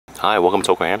Hi, welcome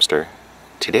to AwkwardHamster.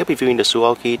 Today I'll be reviewing the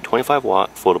Suaoki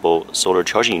 25-watt foldable solar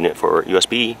charging unit for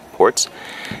USB ports,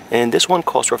 and this one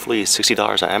costs roughly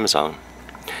 $60 on Amazon.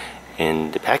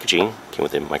 And the packaging came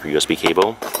with a micro USB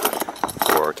cable,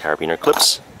 4 carabiner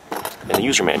clips, and a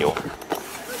user manual.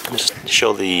 Just to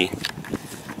show the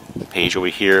page over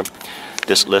here,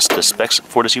 this lists the specs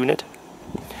for this unit,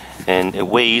 and it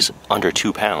weighs under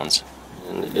 2 pounds.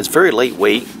 And it's very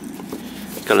lightweight.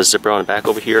 Got a zipper on the back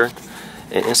over here.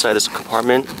 And inside this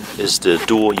compartment is the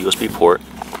dual USB port.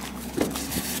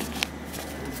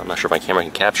 I'm not sure if my camera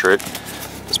can capture it.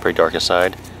 It's pretty dark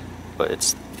inside. But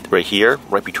it's right here,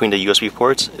 right between the USB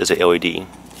ports, is a LED.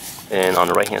 And on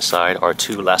the right hand side are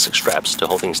 2 elastic straps to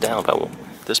hold things down. But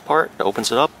this part that opens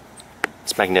it up,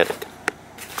 it's magnetic.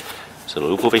 So the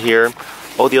loop over here,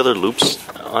 all the other loops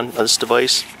on this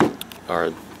device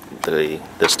are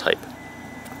this type.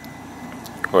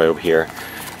 Right over here.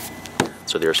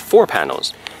 So there's 4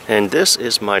 panels, and this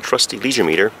is my trusty Legion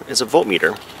meter. It's a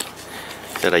voltmeter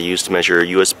that I use to measure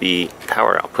USB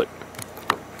power output.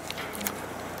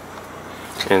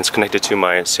 And it's connected to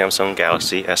my Samsung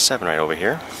Galaxy S7 right over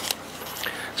here.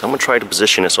 So I'm going to try to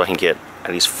position it so I can get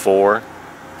at least 4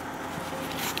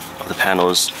 of the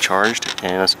panels charged.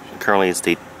 And currently it's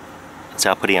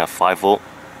outputting at 5 volt,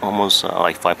 almost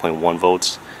like 5.1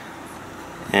 volts.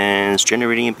 And it's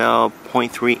generating about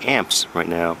 0.3 amps right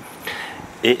now.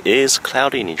 It is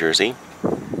cloudy in New Jersey.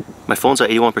 My phone's at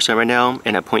 81% right now,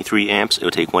 and at 0.3 amps, it will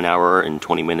take 1 hour and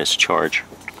 20 minutes to charge.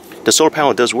 The solar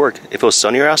panel does work. If it was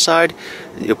sunnier outside,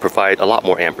 it'll provide a lot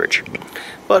more amperage.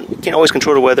 But you can't always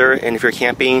control the weather, and if you're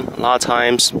camping, a lot of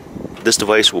times, this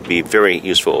device will be very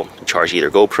useful to charge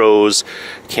either GoPros,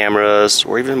 cameras,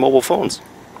 or even mobile phones.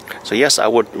 So yes, I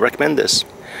would recommend this.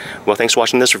 Well, thanks for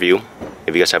watching this review.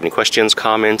 If you guys have any questions,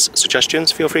 comments,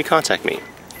 suggestions, feel free to contact me.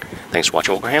 Thanks for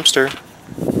watching AwkwardHamster.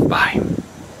 Bye.